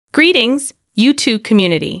Greetings, YouTube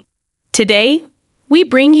community. Today, we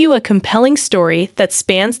bring you a compelling story that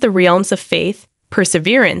spans the realms of faith,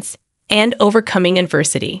 perseverance, and overcoming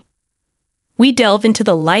adversity. We delve into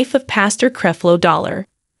the life of Pastor Creflo Dollar,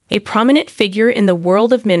 a prominent figure in the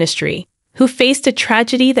world of ministry who faced a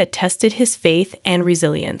tragedy that tested his faith and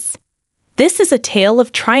resilience. This is a tale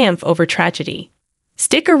of triumph over tragedy.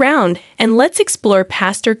 Stick around and let's explore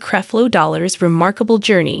Pastor Creflo Dollar's remarkable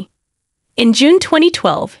journey. In June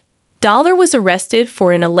 2012, Dollar was arrested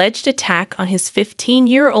for an alleged attack on his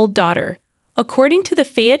 15-year-old daughter, according to the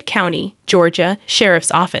Fayette County, Georgia Sheriff's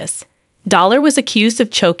Office. Dollar was accused of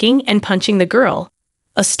choking and punching the girl,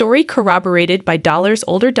 a story corroborated by Dollar's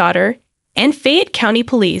older daughter, and Fayette County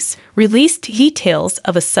Police released details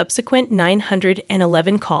of a subsequent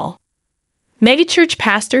 911 call. Megachurch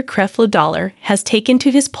pastor Creflo Dollar has taken to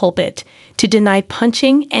his pulpit to deny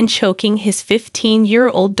punching and choking his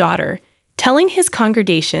 15-year-old daughter, telling his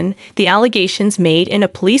congregation the allegations made in a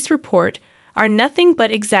police report are nothing but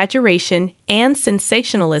exaggeration and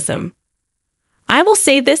sensationalism. I will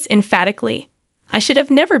say this emphatically: I should have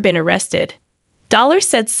never been arrested, Dollar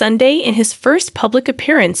said Sunday in his first public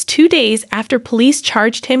appearance 2 days after police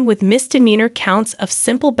charged him with misdemeanor counts of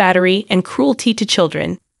simple battery and cruelty to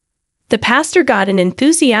children. The pastor got an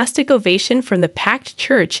enthusiastic ovation from the packed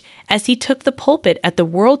church as he took the pulpit at the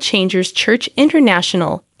World Changers Church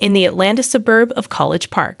International in the Atlanta suburb of College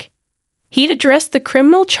Park. He'd addressed the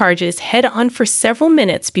criminal charges head-on for several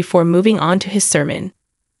minutes before moving on to his sermon.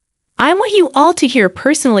 "I want you all to hear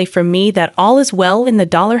personally from me that all is well in the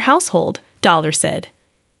Dollar household," Dollar said.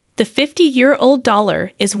 The 50-year-old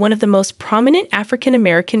Dollar is one of the most prominent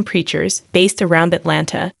African-American preachers based around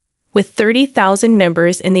Atlanta, with 30,000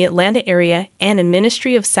 members in the Atlanta area and a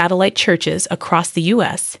ministry of satellite churches across the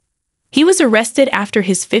U.S. He was arrested after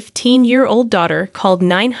his 15-year-old daughter called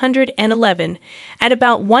 911 at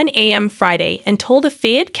about 1 a.m. Friday and told a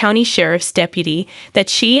Fayette County Sheriff's deputy that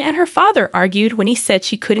she and her father argued when he said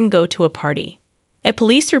she couldn't go to a party. A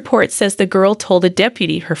police report says the girl told a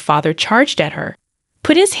deputy her father charged at her,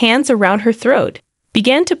 put his hands around her throat,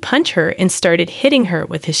 began to punch her, and started hitting her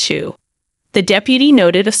with his shoe. The deputy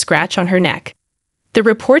noted a scratch on her neck. The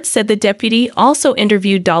report said the deputy also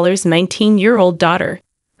interviewed Dollar's 19-year-old daughter,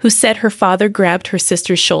 who said her father grabbed her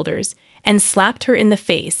sister's shoulders and slapped her in the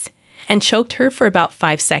face and choked her for about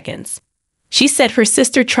 5 seconds. She said her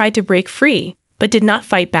sister tried to break free, but did not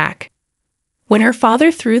fight back. When her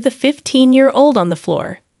father threw the 15-year-old on the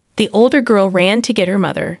floor, the older girl ran to get her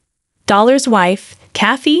mother. Dollar's wife,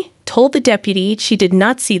 Kathy, told the deputy she did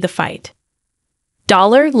not see the fight.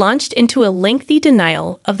 Dollar launched into a lengthy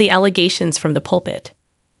denial of the allegations from the pulpit.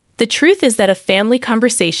 "The truth is that a family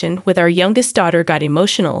conversation with our youngest daughter got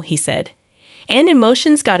emotional," he said, "and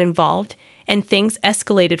emotions got involved, and things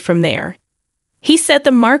escalated from there." He said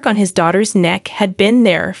the mark on his daughter's neck had been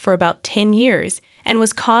there for about 10 years and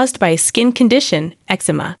was caused by a skin condition,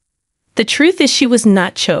 eczema. "The truth is she was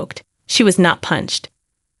not choked. She was not punched.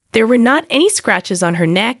 There were not any scratches on her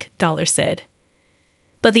neck," Dollar said.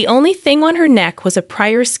 "But the only thing on her neck was a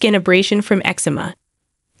prior skin abrasion from eczema.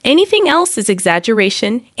 Anything else is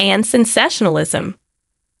exaggeration and sensationalism."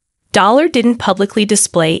 Dollar didn't publicly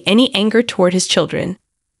display any anger toward his children.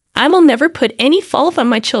 "I will never put any fault on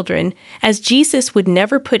my children, as Jesus would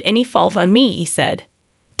never put any fault on me," he said.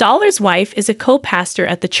 Dollar's wife is a co-pastor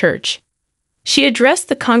at the church. She addressed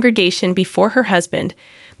the congregation before her husband,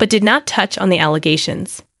 but did not touch on the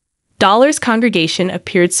allegations. Dollar's congregation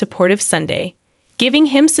appeared supportive Sunday, giving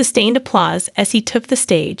him sustained applause as he took the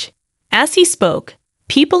stage. As he spoke,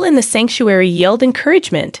 people in the sanctuary yelled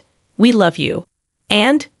encouragement, "We love you,"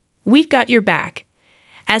 and "We've got your back,"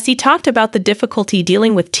 as he talked about the difficulty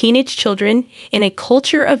dealing with teenage children in a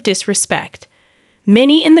culture of disrespect.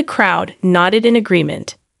 Many in the crowd nodded in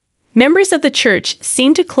agreement. Members of the church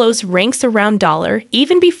seemed to close ranks around Dollar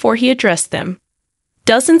even before he addressed them.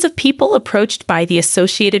 Dozens of people approached by the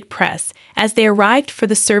Associated Press as they arrived for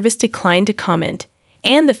the service declined to comment,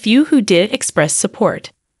 and the few who did expressed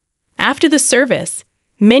support. After the service,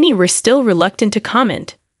 many were still reluctant to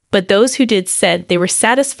comment, but those who did said they were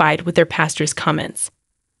satisfied with their pastor's comments.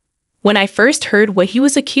 "When I first heard what he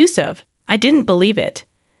was accused of, I didn't believe it.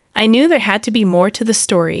 I knew there had to be more to the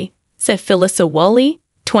story," said Phyllis Woolley,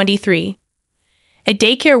 23, a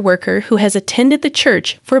daycare worker who has attended the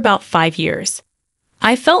church for about 5 years.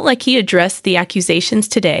 "I felt like he addressed the accusations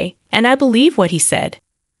today, and I believe what he said.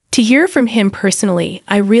 To hear from him personally,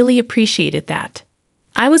 I really appreciated that.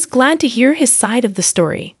 I was glad to hear his side of the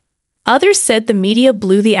story." Others said the media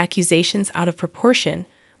blew the accusations out of proportion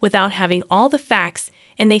without having all the facts,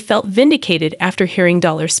 and they felt vindicated after hearing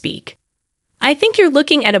Dollar speak. "I think you're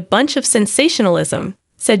looking at a bunch of sensationalism,"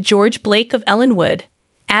 said George Blake of Ellenwood,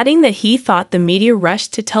 adding that he thought the media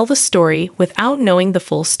rushed to tell the story without knowing the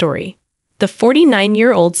full story. The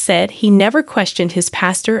 49-year-old said he never questioned his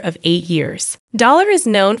pastor of 8 years. Dollar is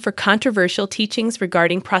known for controversial teachings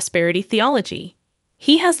regarding prosperity theology.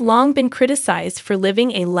 He has long been criticized for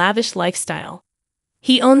living a lavish lifestyle.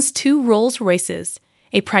 He owns 2 Rolls-Royces,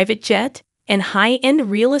 a private jet, and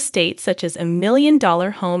high-end real estate such as a $1 million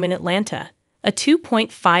home in Atlanta, a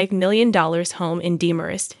 $2.5 million home in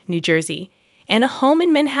Demarest, New Jersey, and a home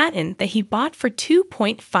in Manhattan that he bought for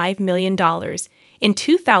 $2.5 million in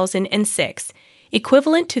 2006,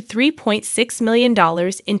 equivalent to $3.6 million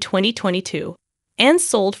in 2022, and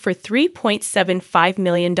sold for $3.75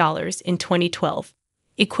 million in 2012,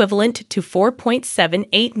 equivalent to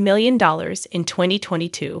 $4.78 million in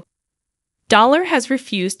 2022. Dollar has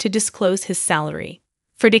refused to disclose his salary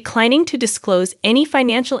for declining to disclose any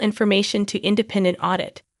financial information to independent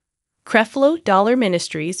audit. Creflo Dollar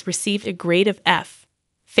Ministries received a grade of F,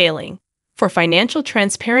 failing, for financial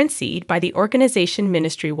transparency by the organization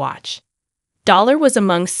Ministry Watch. Dollar was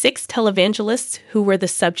among 6 televangelists who were the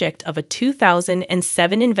subject of a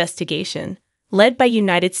 2007 investigation led by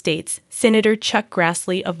United States Senator Chuck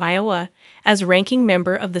Grassley of Iowa as ranking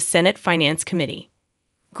member of the Senate Finance Committee.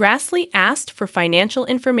 Grassley asked for financial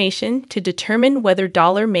information to determine whether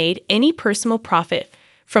Dollar made any personal profit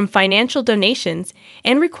from financial donations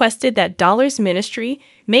and requested that Dollar's ministry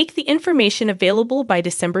make the information available by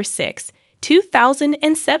December 6,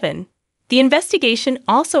 2007. The investigation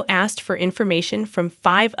also asked for information from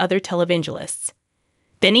 5 other televangelists: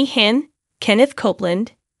 Benny Hinn, Kenneth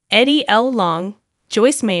Copeland, Eddie L. Long,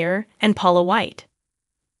 Joyce Mayer, and Paula White.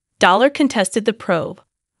 Dollar contested the probe,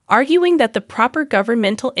 arguing that the proper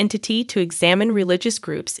governmental entity to examine religious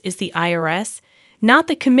groups is the IRS, not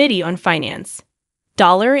the Committee on Finance.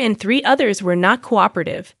 Dollar and 3 others were not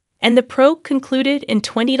cooperative, and the probe concluded in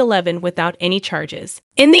 2011 without any charges.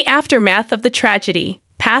 In the aftermath of the tragedy,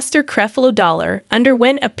 Pastor Creflo Dollar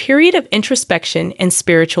underwent a period of introspection and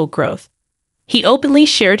spiritual growth. He openly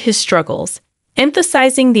shared his struggles,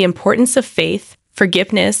 emphasizing the importance of faith,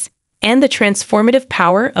 forgiveness, and the transformative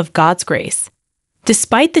power of God's grace.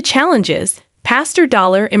 Despite the challenges, Pastor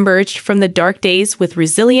Dollar emerged from the dark days with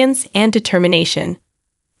resilience and determination.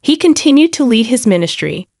 He continued to lead his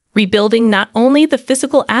ministry, rebuilding not only the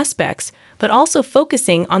physical aspects, but also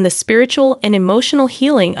focusing on the spiritual and emotional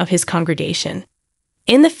healing of his congregation.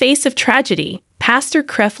 In the face of tragedy, Pastor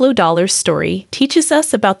Creflo Dollar's story teaches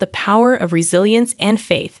us about the power of resilience and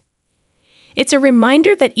faith. It's a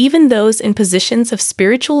reminder that even those in positions of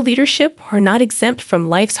spiritual leadership are not exempt from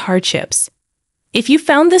life's hardships. If you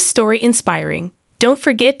found this story inspiring, don't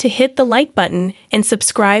forget to hit the like button and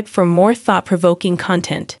subscribe for more thought-provoking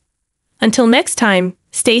content. Until next time,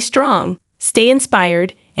 stay strong, stay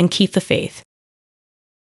inspired, and keep the faith.